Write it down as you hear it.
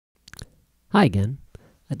Hi again.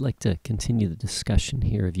 I'd like to continue the discussion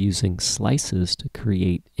here of using slices to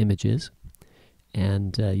create images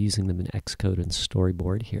and using them in Xcode and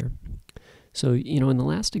Storyboard here. So, in the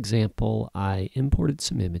last example, I imported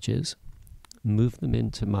some images, moved them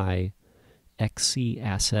into my XC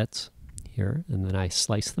assets here, and then I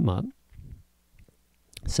sliced them up,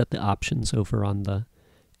 set the options over on the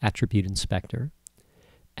attribute inspector,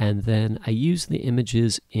 and then I use the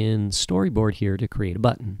images in Storyboard here to create a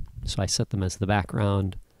button. So I set them as the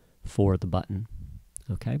background for the button.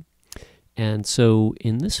 Okay. And so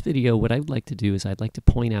in this video, what I would like to do is I'd like to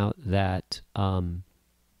point out that I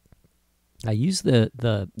use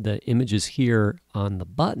the images here on the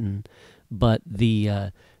button, but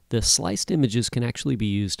the sliced images can actually be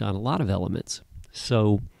used on a lot of elements.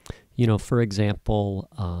 So, for example,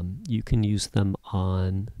 you can use them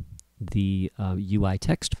on the UI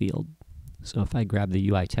text field. So if I grab the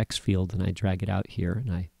UI text field and I drag it out here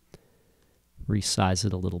and I resize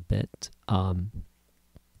it a little bit, I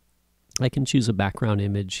can choose a background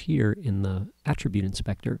image here in the attribute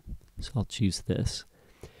inspector. So I'll choose this.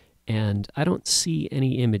 And I don't see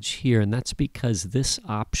any image here, and that's because this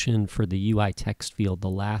option for the UI text field, the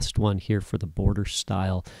last one here for the border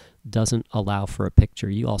style, doesn't allow for a picture.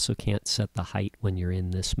 You also can't set the height when you're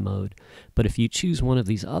in this mode. But if you choose one of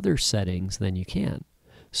these other settings, then you can.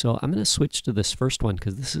 So I'm going to switch to this first one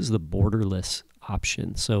because this is the borderless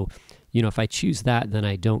option. So, if I choose that, then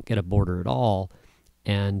I don't get a border at all,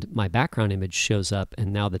 and my background image shows up,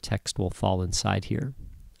 and now the text will fall inside here.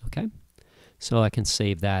 Okay? So I can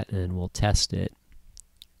save that and we'll test it.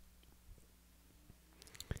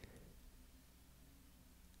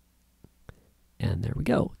 And there we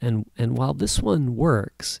go. And while this one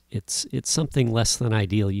works, it's something less than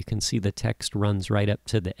ideal. You can see the text runs right up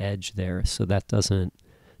to the edge there, so that doesn't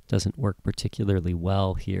work particularly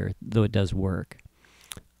well here, though it does work.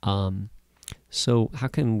 So how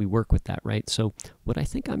can we work with that, right? So what I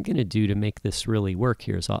think I'm going to do to make this really work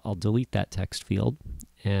here is I'll delete that text field,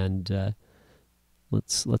 and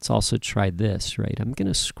let's also try this, right? I'm going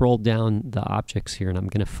to scroll down the objects here, and I'm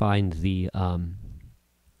going to find the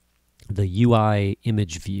UI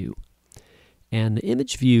image view. And the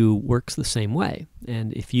image view works the same way.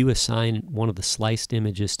 And if you assign one of the sliced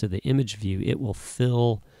images to the image view, it will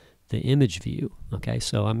fill the image view. Okay,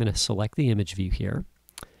 so I'm going to select the image view here,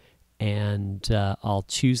 and I'll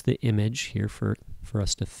choose the image here for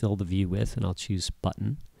us to fill the view with, and I'll choose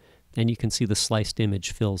button. And you can see the sliced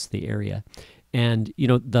image fills the area. And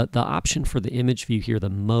the option for the image view here, the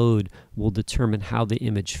mode, will determine how the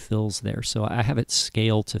image fills there. So I have it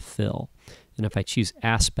scale to fill. And if I choose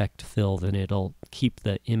aspect fill, then it'll keep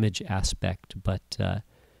the image aspect, but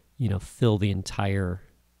fill the entire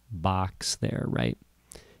box there, right?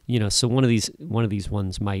 So one of these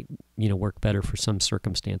ones might work better for some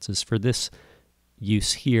circumstances. For this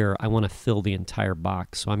use here, I want to fill the entire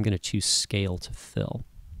box, so I'm going to choose scale to fill.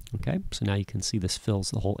 Okay, so now you can see this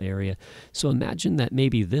fills the whole area. So imagine that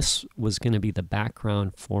maybe this was going to be the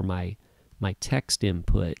background for my text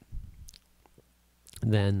input.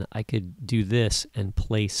 Then I could do this and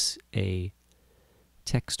place a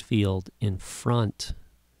text field in front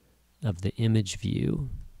of the image view.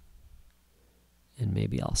 And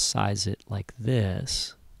maybe I'll size it like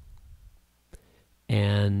this,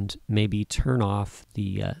 and maybe turn off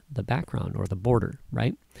the background or the border,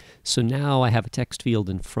 right? So now I have a text field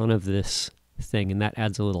in front of this thing, and that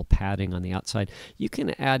adds a little padding on the outside. You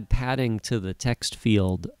can add padding to the text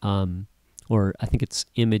field, or I think it's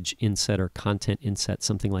image inset or content inset,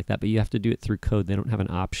 something like that, but you have to do it through code. They don't have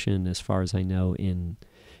an option, as far as I know, in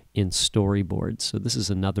Storyboard. So this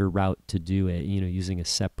is another route to do it, using a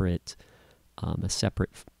separate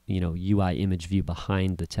UI image view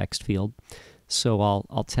behind the text field. So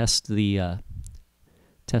I'll test the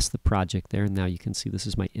project there, and now you can see this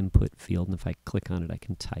is my input field, and if I click on it, I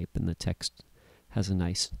can type, and the text has a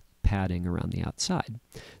nice padding around the outside.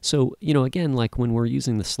 So again, like when we're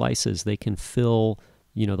using the slices, they can fill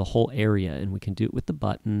the whole area, and we can do it with the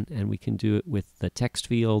button, and we can do it with the text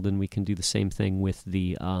field, and we can do the same thing with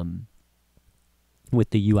the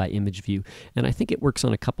UI image view. And I think it works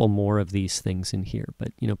on a couple more of these things in here,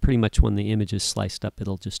 but pretty much when the image is sliced up,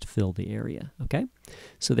 it'll just fill the area. Okay,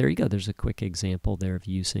 so there you go. There's a quick example there of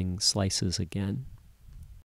using slices again.